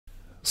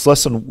This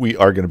lesson, we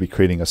are going to be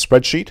creating a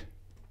spreadsheet,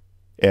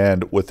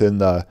 and within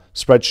the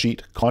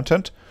spreadsheet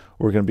content,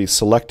 we're going to be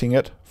selecting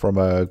it from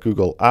a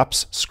Google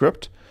Apps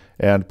script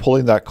and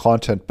pulling that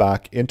content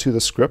back into the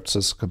script. So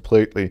it's a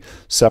completely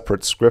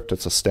separate script.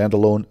 It's a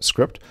standalone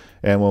script.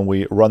 And when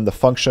we run the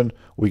function,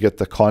 we get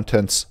the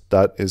contents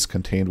that is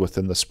contained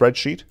within the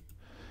spreadsheet.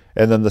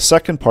 And then the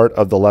second part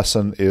of the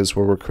lesson is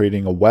where we're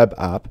creating a web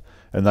app,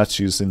 and that's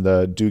using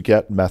the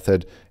doGet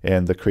method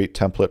and the create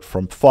template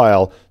from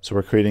file. So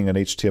we're creating an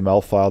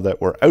HTML file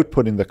that we're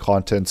outputting the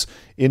contents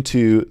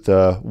into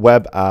the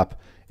web app,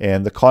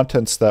 and the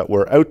contents that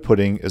we're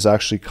outputting is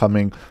actually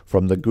coming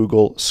from the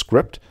Google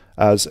script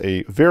as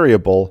a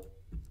variable,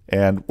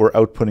 and we're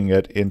outputting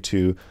it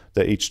into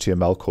the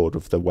HTML code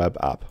of the web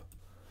app.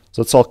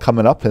 So it's all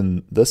coming up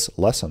in this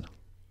lesson.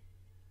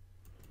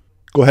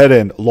 Go ahead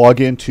and log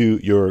into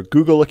your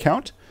Google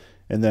account,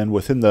 and then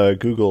within the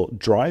Google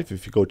Drive,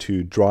 if you go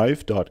to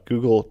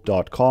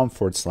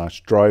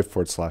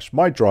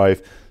drive.google.com/drive/my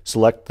drive,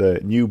 select the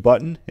new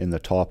button in the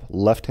top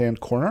left-hand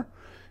corner,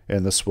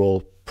 and this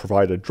will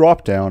provide a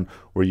drop-down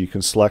where you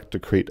can select to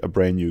create a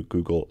brand new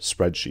Google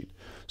spreadsheet.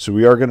 So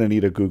we are going to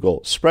need a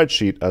Google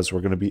spreadsheet, as we're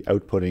going to be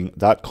outputting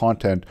that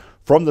content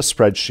from the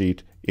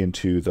spreadsheet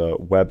into the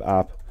web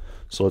app.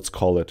 So let's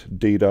call it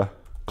data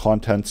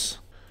contents,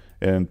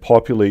 and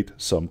populate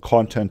some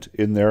content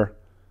in there.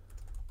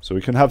 So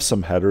we can have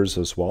some headers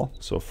as well.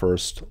 So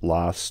first,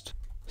 last,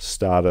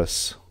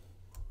 status,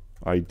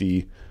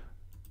 ID,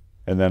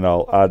 and then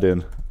I'll add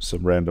in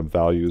some random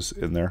values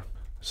in there.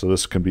 So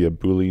this can be a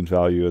Boolean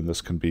value, and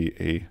this can be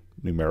a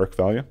numeric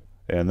value.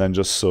 And then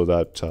just so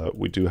that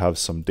we do have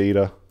some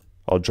data,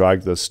 I'll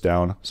drag this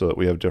down so that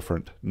we have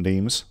different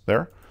names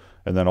there.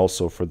 And then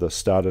also for the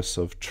status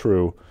of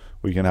true,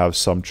 we can have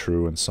some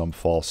true and some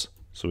false.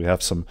 So we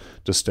have some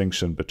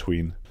distinction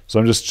between. So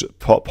I'm just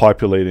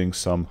populating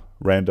some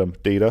random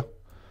data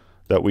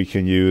that we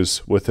can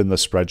use within the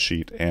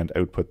spreadsheet and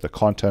output the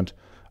content.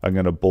 I'm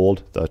going to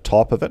bold the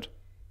top of it.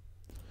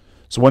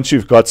 So once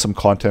you've got some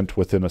content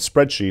within a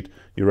spreadsheet,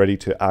 you're ready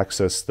to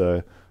access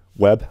the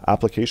web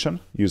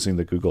application using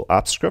the Google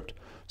Apps Script.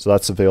 So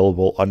that's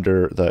available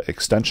under the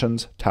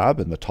Extensions tab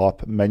in the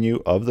top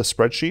menu of the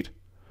spreadsheet.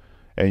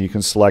 And you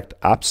can select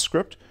Apps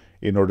Script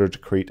in order to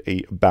create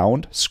a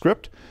bound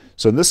script.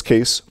 So in this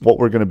case, what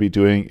we're going to be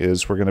doing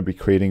is we're going to be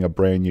creating a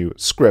brand new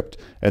script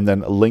and then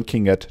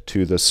linking it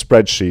to the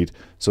spreadsheet.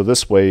 So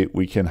this way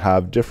we can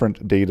have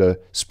different data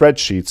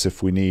spreadsheets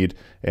if we need,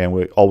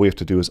 and all we have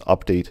to do is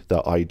update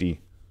the ID.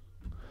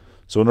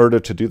 So in order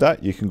to do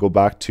that, you can go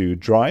back to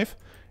Drive,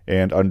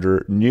 and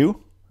under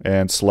New,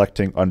 and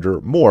selecting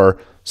under More,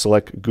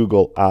 select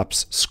Google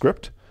Apps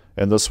Script,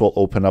 and this will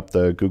open up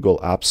the Google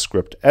Apps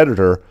Script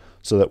editor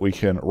so that we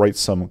can write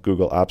some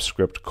Google Apps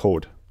Script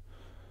code.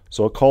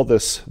 So I'll call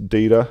this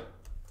data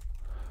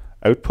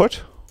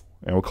output,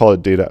 and we'll call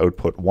it data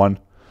output 1.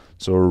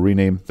 So we'll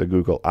rename the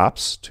Google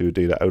Apps to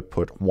data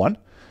output 1.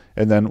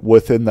 And then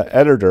within the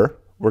editor,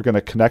 we're going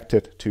to connect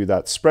it to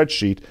that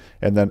spreadsheet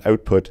and then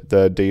output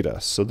the data.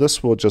 So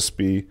this will just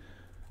be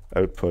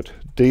output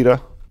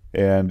data,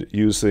 and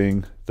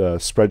using the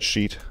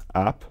spreadsheet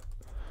app.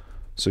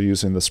 So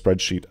using the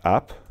spreadsheet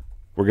app,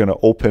 we're going to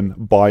open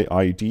by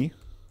ID,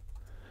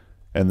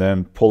 and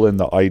then pull in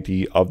the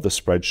ID of the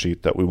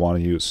spreadsheet that we want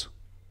to use.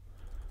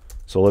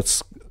 So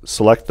let's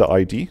select the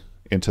ID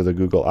into the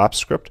Google Apps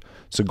Script.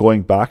 So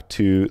going back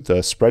to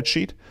the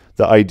spreadsheet,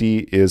 the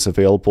ID is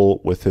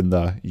available within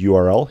the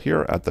URL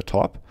here at the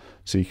top.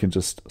 So you can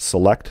just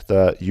select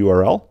the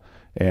URL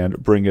and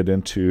bring it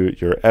into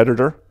your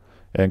editor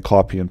and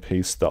copy and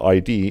paste the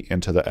ID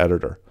into the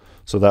editor.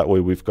 So that way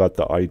we've got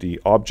the ID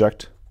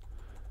object.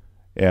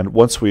 And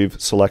once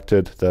we've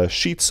selected the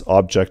Sheets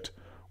object,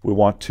 we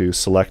want to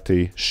select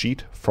a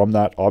sheet from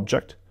that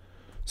object.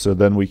 So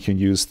then we can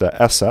use the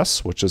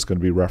SS, which is going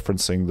to be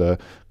referencing the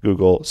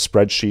Google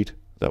spreadsheet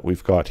that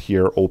we've got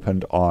here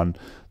opened on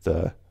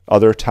the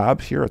other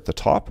tab here at the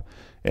top.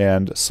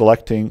 And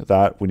selecting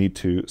that, we need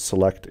to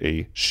select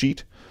a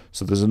sheet.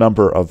 So there's a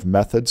number of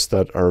methods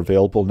that are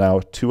available now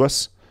to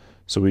us.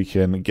 So we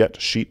can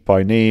get sheet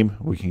by name,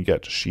 we can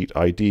get sheet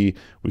ID,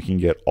 we can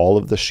get all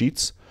of the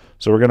sheets.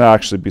 So we're going to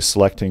actually be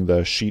selecting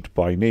the sheet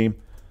by name,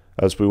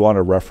 as we want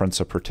to reference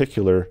a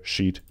particular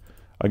sheet.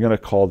 I'm going to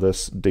call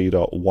this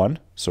data 1.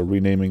 So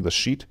renaming the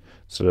sheet,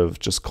 instead of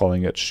just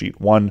calling it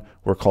sheet 1,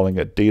 we're calling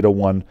it data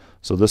 1.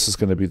 So this is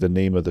going to be the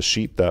name of the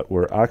sheet that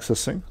we're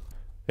accessing,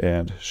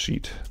 and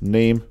sheet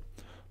name.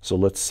 So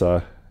let's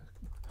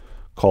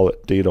call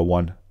it data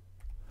 1.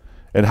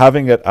 And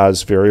having it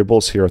as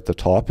variables here at the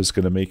top is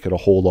going to make it a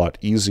whole lot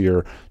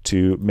easier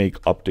to make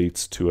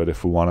updates to it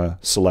if we want to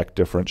select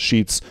different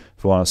sheets,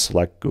 if we want to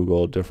select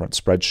Google different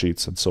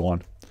spreadsheets, and so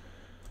on.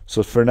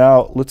 So for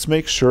now, let's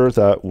make sure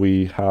that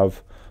we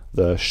have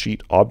the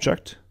sheet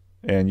object,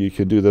 and you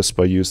can do this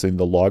by using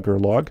the logger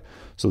log.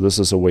 So this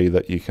is a way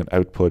that you can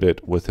output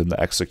it within the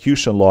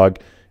execution log,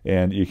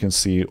 and you can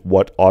see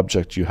what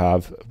object you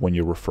have when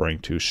you're referring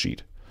to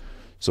sheet.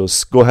 So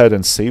go ahead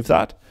and save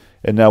that,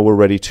 and now we're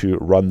ready to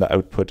run the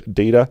output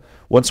data.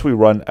 Once we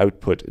run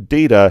output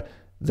data,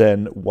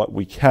 then what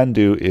we can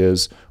do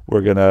is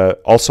we're going to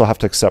also have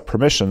to accept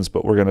permissions,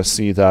 but we're going to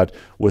see that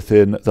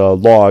within the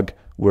log,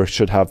 we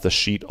should have the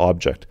sheet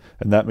object.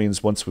 And that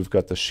means once we've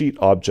got the sheet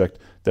object,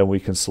 then we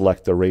can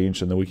select the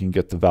range, and then we can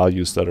get the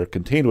values that are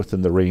contained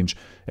within the range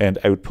and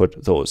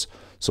output those.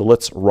 So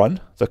let's run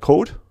the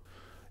code.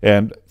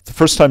 And the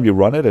first time you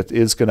run it, it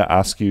is going to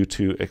ask you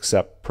to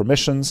accept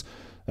permissions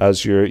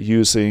as you're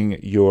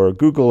using your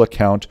Google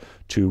account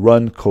to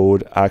run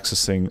code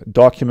accessing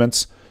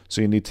documents.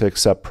 So you need to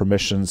accept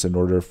permissions in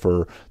order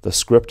for the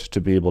script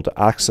to be able to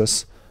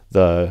access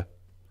the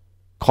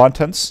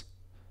contents.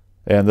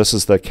 And this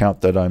is the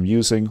account that I'm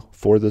using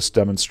for this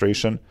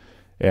demonstration.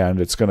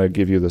 And it's going to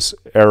give you this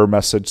error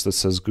message that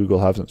says Google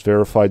hasn't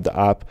verified the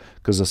app,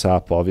 because this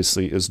app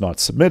obviously is not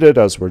submitted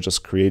as we're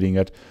just creating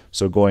it.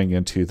 So going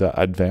into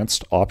the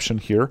advanced option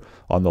here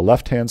on the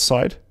left-hand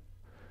side,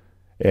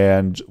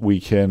 and we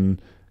can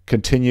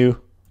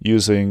continue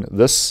using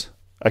this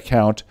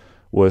account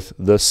with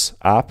this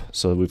app.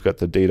 So we've got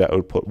the data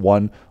output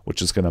 1,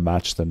 which is going to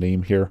match the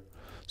name here.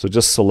 So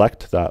just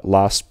select that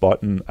last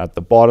button at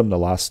the bottom, the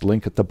last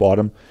link at the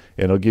bottom,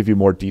 and it'll give you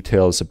more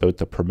details about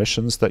the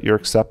permissions that you're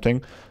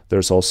accepting.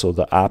 There's also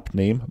the app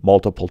name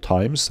multiple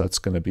times. That's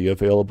going to be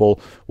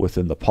available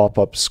within the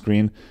pop-up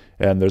screen.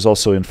 And there's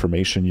also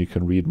information you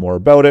can read more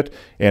about it.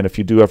 And if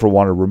you do ever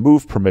want to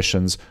remove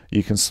permissions,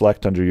 you can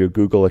select under your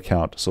Google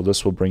account. So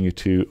this will bring you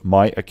to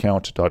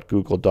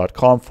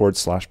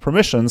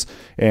myaccount.google.com/permissions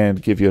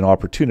and give you an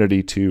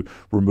opportunity to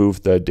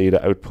remove the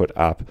data output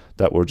app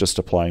that we're just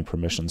applying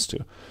permissions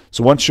to.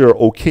 So once you're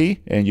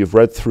okay and you've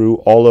read through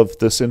all of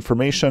this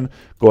information,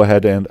 go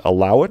ahead and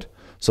allow it.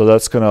 So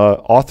that's going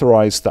to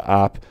authorize the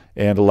app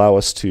and allow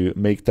us to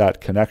make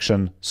that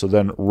connection. So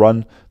then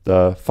run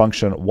the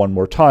function one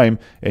more time,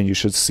 and you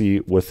should see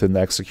within the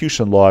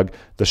execution log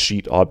the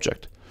sheet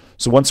object.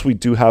 So once we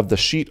do have the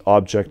sheet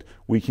object,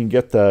 we can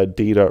get the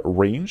data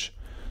range.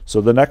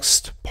 So the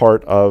next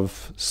part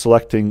of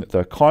selecting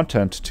the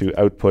content to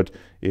output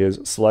is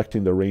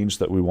selecting the range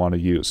that we want to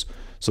use.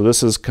 So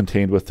this is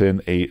contained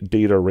within a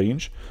data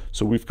range.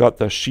 So we've got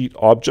the sheet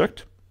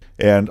object,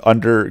 and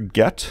under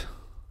get,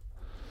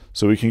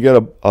 so we can get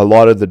a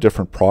lot of the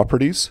different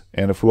properties.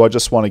 And if we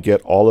just want to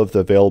get all of the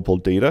available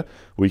data,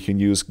 we can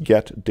use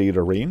get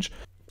data range.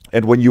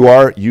 And when you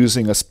are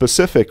using a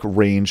specific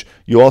range,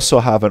 you also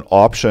have an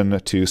option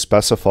to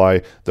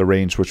specify the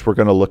range, which we're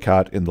going to look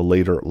at in the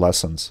later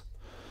lessons.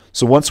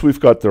 So once we've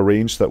got the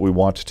range that we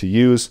want to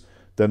use,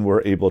 then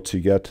we're able to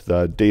get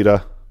the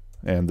data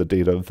and the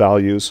data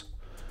values.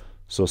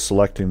 So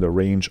selecting the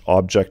range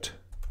object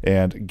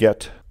and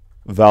get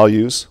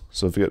values.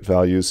 So get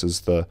values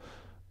is the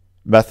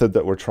method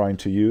that we're trying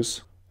to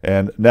use.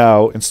 And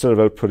now, instead of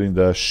outputting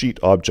the sheet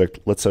object,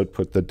 let's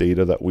output the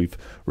data that we've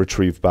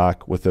retrieved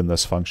back within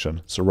this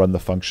function. So run the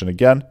function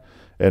again,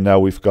 and now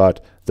we've got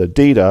the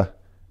data,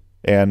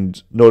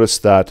 and notice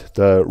that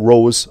the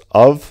rows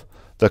of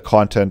the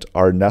content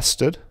are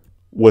nested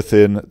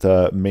within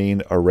the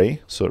main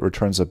array. So it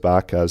returns it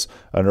back as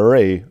an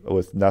array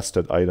with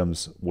nested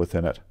items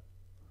within it.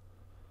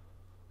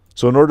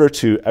 So in order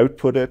to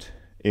output it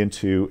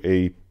into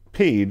a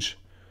page,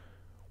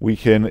 we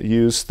can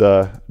use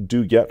the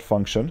doGet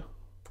function.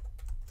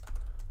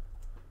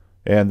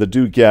 And the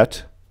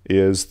doGet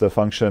is the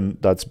function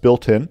that's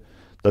built in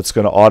that's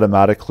going to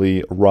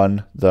automatically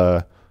run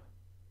the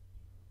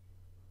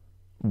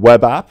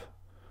web app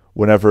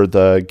whenever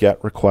the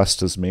get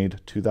request is made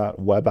to that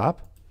web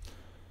app.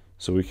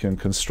 So we can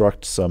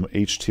construct some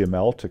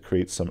HTML to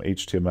create some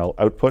HTML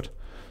output.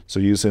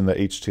 So using the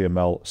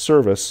HTML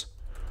service,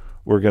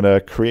 we're going to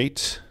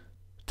create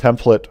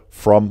template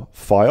from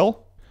file.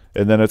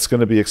 And then it's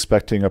going to be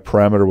expecting a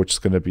parameter, which is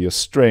going to be a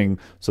string.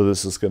 So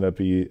this is going to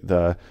be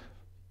the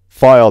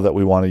file that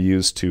we want to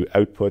use to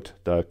output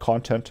the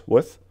content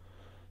with.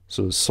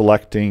 So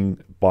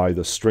selecting by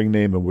the string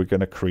name, and we're going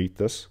to create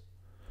this.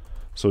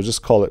 So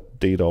just call it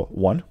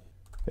data1.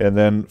 And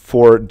then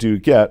for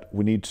doGet,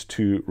 we need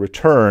to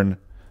return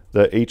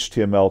the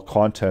HTML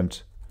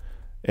content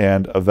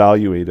and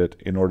evaluate it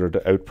in order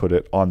to output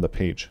it on the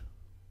page.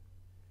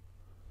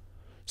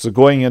 So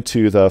going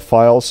into the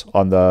files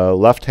on the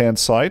left-hand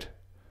side,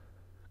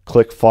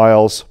 click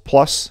Files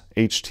plus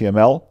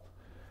HTML,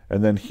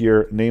 and then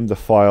here name the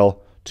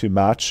file to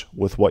match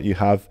with what you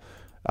have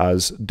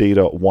as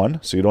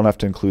data1. So you don't have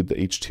to include the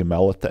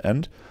HTML at the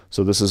end.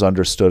 So this is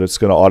understood. It's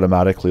going to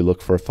automatically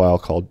look for a file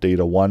called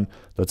data1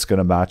 that's going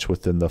to match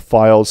within the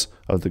files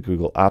of the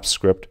Google Apps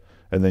Script.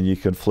 And then you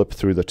can flip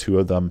through the two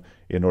of them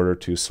in order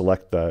to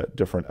select the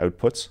different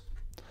outputs.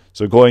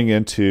 So going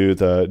into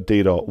the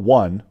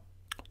data1,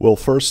 we'll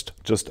first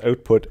just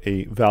output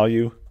a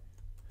value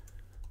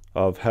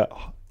of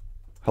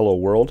hello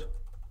world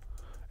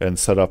and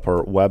set up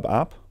our web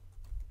app.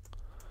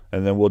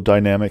 And then we'll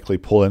dynamically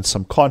pull in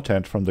some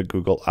content from the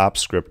Google Apps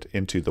Script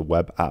into the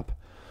web app.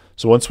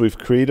 So once we've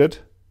created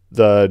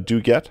the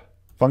doGet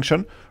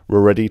function,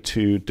 we're ready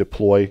to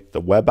deploy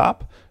the web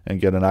app and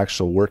get an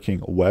actual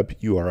working web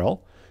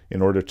URL.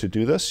 In order to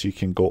do this, you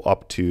can go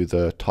up to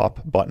the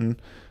top button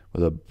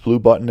with a blue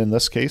button in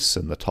this case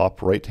in the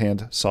top right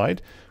hand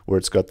side where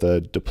it's got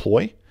the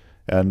deploy,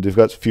 and you've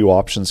got a few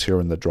options here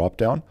in the drop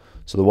down.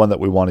 So the one that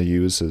we want to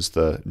use is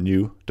the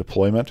new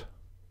deployment.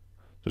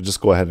 So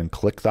just go ahead and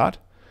click that.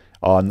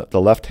 On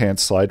the left hand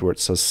side where it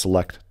says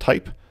select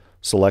type,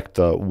 select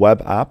the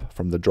web app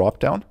from the drop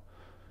down,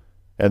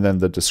 and then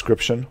the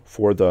description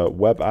for the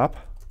web app,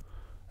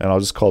 and I'll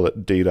just call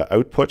it data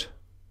output,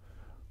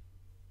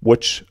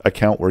 which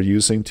account we're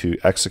using to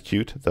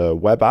execute the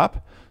web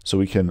app. So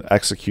we can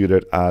execute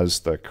it as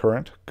the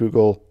current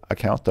Google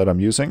account that I'm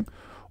using,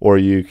 or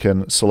you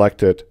can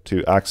select it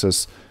to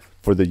access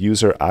for the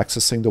user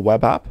accessing the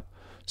web app.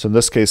 So in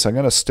this case, I'm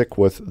going to stick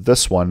with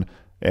this one,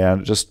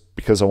 and just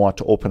because I want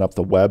to open up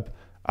the web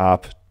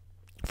app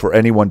for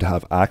anyone to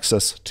have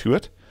access to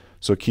it.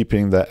 So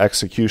keeping the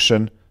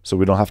execution, so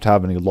we don't have to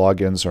have any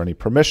logins or any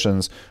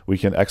permissions, we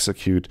can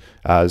execute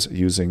as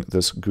using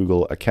this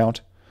Google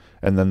account.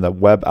 And then the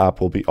web app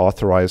will be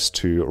authorized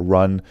to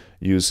run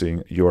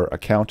using your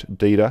account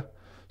data.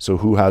 So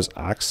who has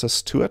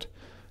access to it?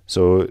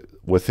 So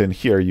within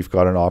here, you've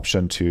got an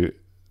option to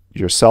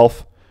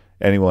yourself,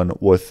 anyone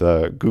with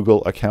a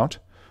Google account,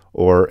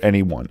 or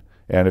anyone.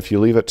 And if you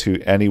leave it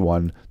to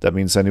anyone, that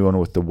means anyone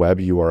with the web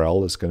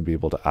URL is going to be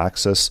able to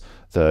access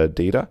the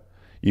data.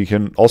 You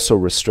can also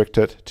restrict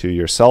it to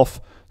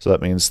yourself. So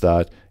that means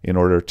that in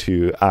order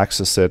to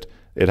access it,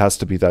 it has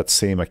to be that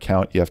same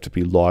account. You have to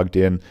be logged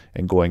in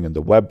and going in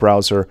the web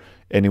browser.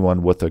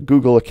 Anyone with a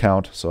Google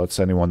account, so that's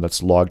anyone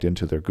that's logged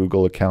into their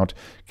Google account,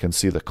 can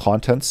see the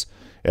contents.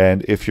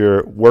 And if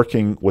you're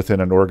working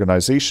within an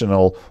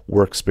organizational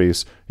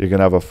workspace, you're going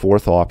to have a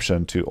fourth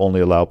option to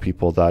only allow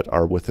people that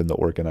are within the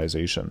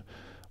organization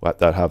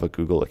that have a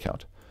Google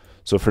account.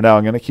 So for now,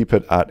 I'm going to keep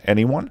it at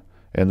anyone.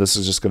 And this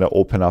is just going to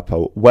open up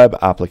a web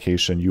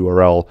application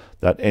URL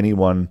that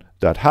anyone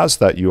that has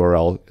that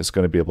URL is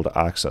going to be able to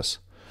access.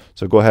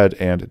 So go ahead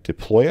and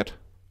deploy it.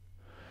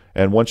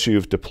 And once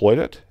you've deployed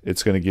it,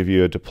 it's going to give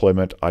you a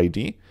deployment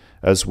ID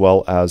as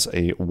well as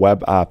a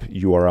web app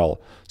URL.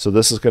 So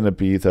this is going to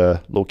be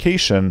the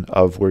location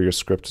of where your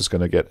script is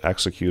going to get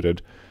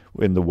executed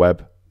in the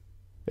web.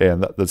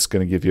 And that's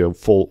going to give you a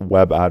full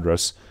web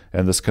address.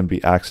 And this can be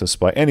accessed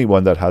by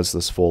anyone that has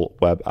this full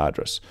web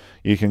address.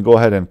 You can go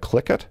ahead and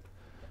click it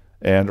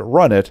and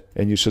run it,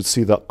 and you should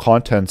see the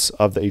contents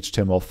of the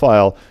HTML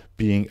file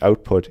being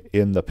output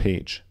in the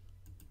page.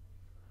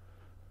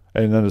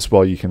 And then as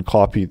well, you can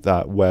copy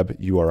that web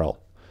URL.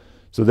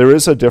 So there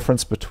is a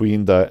difference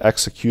between the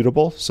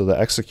executable. So the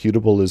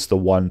executable is the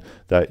one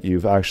that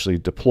you've actually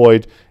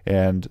deployed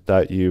and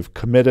that you've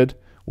committed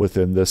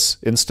within this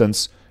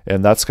instance.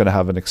 And that's going to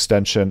have an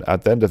extension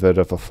at the end of it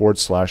of a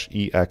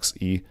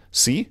 /exec.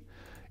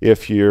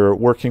 If you're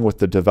working with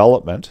the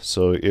development,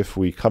 so if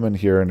we come in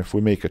here and if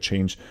we make a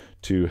change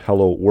to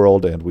Hello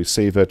World and we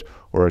save it,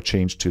 or a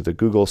change to the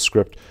Google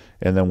script,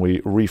 and then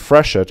we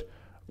refresh it,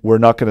 we're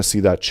not going to see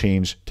that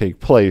change take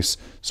place.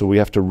 So we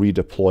have to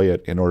redeploy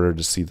it in order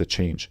to see the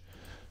change.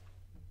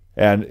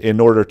 And in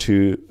order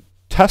to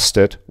test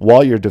it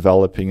while you're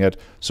developing it,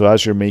 so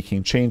as you're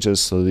making changes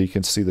so that you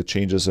can see the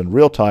changes in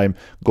real time,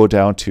 go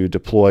down to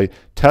deploy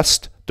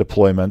test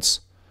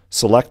deployments,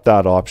 select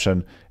that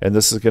option, and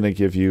this is going to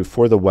give you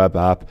for the web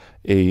app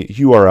a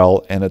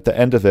URL, and at the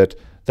end of it,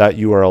 that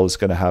URL is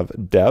going to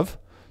have dev.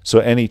 So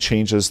any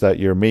changes that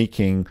you're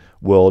making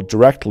will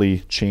directly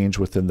change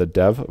within the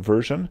dev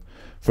version.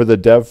 For the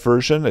dev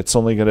version, it's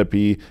only going to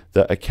be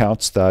the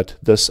accounts that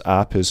this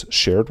app is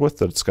shared with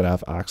that it's going to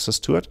have access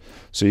to it.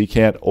 So you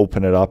can't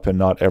open it up and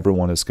not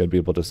everyone is going to be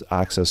able to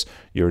access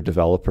your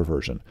developer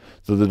version.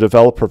 So the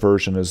developer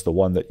version is the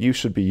one that you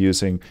should be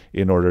using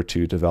in order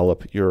to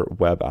develop your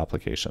web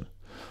application.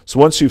 So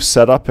once you've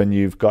set up and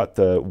you've got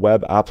the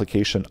web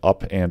application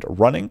up and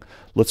running,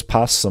 let's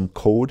pass some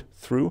code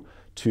through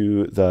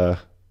to the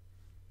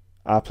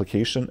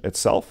application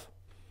itself.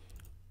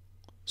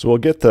 So we'll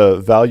get the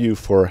value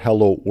for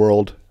hello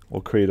world.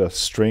 We'll create a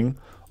string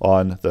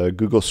on the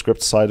Google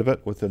script side of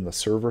it within the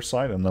server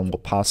side, and then we'll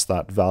pass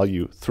that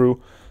value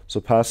through. So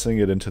passing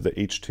it into the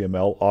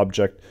HTML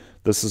object,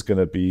 this is going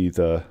to be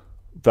the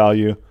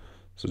value.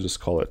 So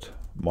just call it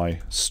my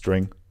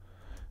string.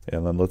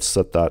 And then let's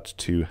set that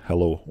to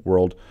hello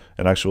world.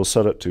 And actually we'll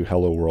set it to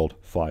hello world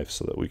 5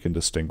 so that we can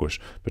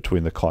distinguish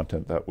between the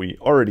content that we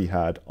already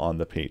had on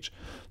the page.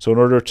 So in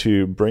order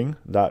to bring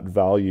that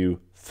value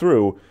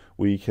through,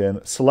 we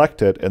can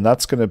select it, and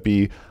that's going to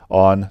be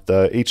on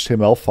the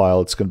HTML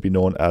file. It's going to be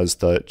known as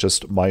the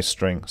just my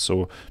string.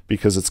 So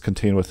because it's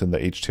contained within the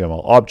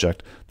HTML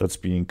object that's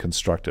being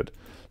constructed.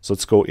 So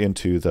let's go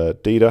into the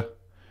data,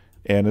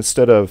 and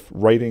instead of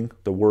writing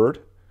the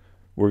word,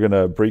 we're going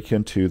to break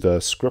into the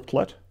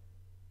scriptlet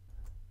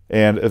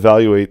and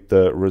evaluate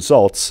the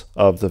results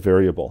of the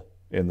variable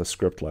in the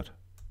scriptlet,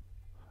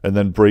 and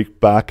then break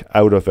back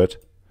out of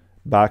it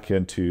back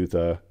into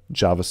the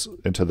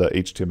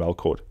HTML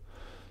code.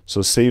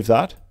 So save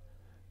that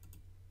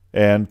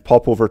and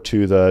pop over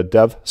to the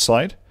dev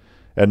side.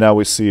 And now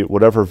we see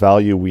whatever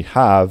value we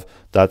have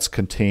that's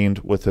contained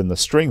within the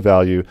string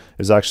value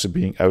is actually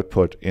being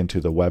output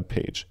into the web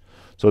page.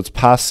 So it's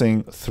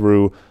passing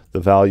through the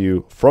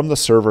value from the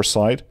server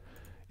side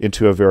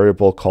into a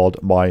variable called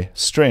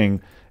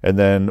myString, and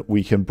then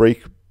we can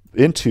break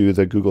into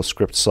the Google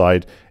script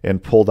side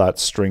and pull that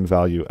string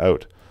value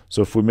out.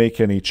 So if we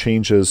make any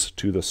changes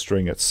to the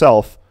string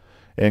itself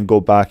and go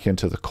back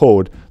into the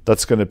code,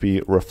 that's going to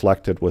be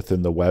reflected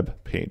within the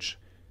web page.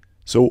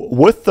 So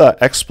with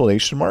the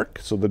exclamation mark,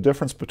 so the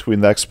difference between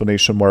the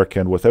exclamation mark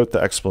and without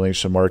the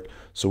exclamation mark,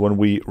 so when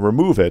we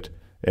remove it,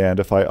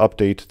 and if I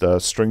update the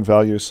string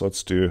value, so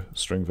let's do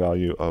string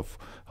value of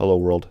hello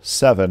world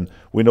 7,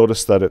 we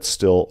notice that it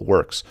still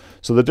works.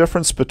 So the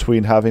difference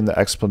between having the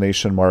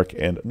exclamation mark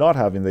and not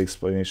having the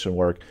exclamation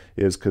mark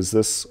is because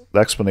the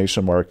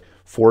exclamation mark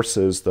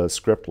forces the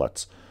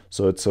scriptlets.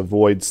 So it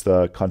avoids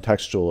the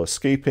contextual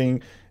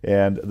escaping,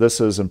 and this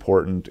is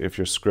important if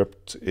your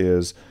script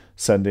is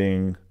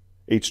sending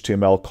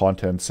HTML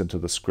contents into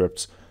the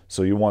scripts.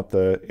 So you want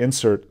to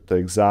insert the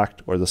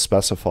exact or the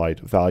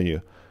specified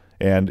value.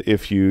 And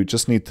if you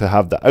just need to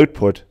have the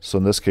output, so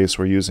in this case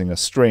we're using a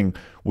string,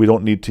 we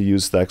don't need to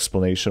use the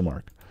exclamation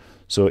mark.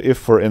 So if,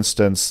 for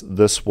instance,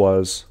 this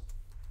was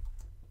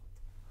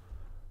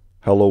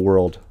hello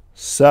world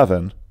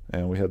 7,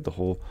 and we had the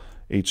whole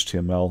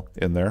HTML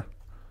in there,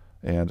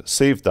 and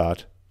save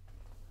that,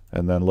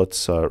 and then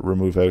let's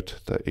remove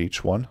out the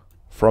H1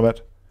 from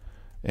it,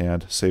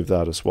 and save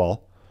that as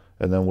well.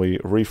 And then we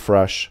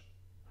refresh,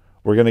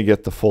 we're going to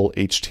get the full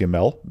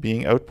HTML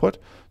being output,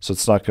 so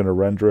it's not going to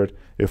render it.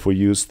 If we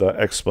use the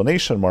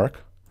exclamation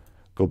mark,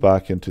 go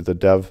back into the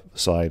dev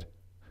side,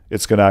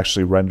 it's going to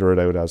actually render it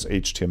out as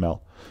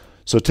HTML.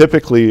 So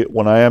typically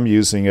when I am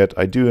using it,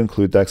 I do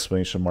include the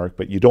exclamation mark,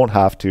 but you don't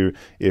have to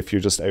if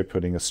you're just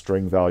outputting a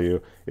string value.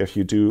 If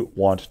you do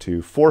want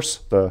to force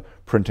the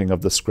printing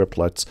of the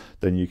scriptlets,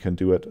 then you can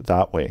do it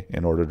that way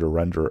in order to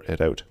render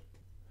it out.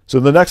 So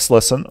in the next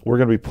lesson, we're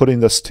going to be putting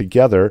this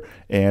together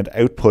and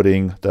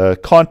outputting the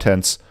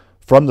contents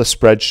from the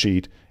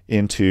spreadsheet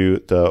into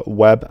the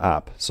web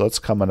app. So that's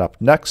coming up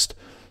next.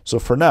 So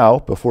for now,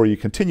 before you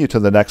continue to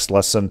the next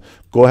lesson,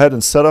 go ahead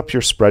and set up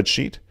your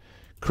spreadsheet,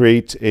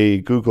 create a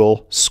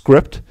Google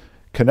script,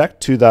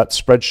 connect to that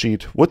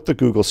spreadsheet with the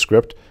Google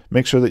script,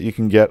 make sure that you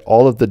can get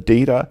all of the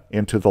data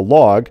into the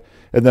log,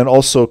 and then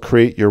also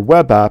create your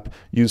web app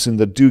using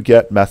the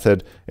doGet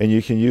method, and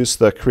you can use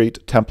the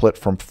create template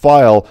from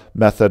file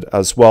method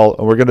as well.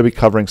 And we're going to be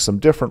covering some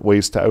different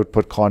ways to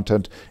output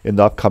content in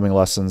the upcoming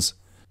lessons.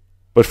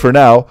 But for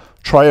now,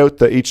 try out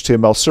the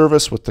HTML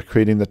service with the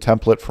creating the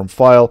template from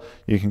file.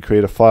 You can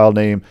create a file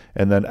name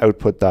and then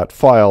output that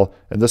file.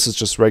 And this is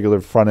just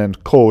regular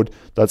front-end code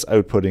that's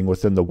outputting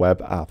within the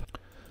web app.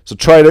 So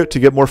try it out to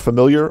get more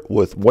familiar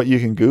with what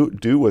you can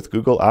do with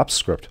Google Apps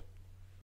Script.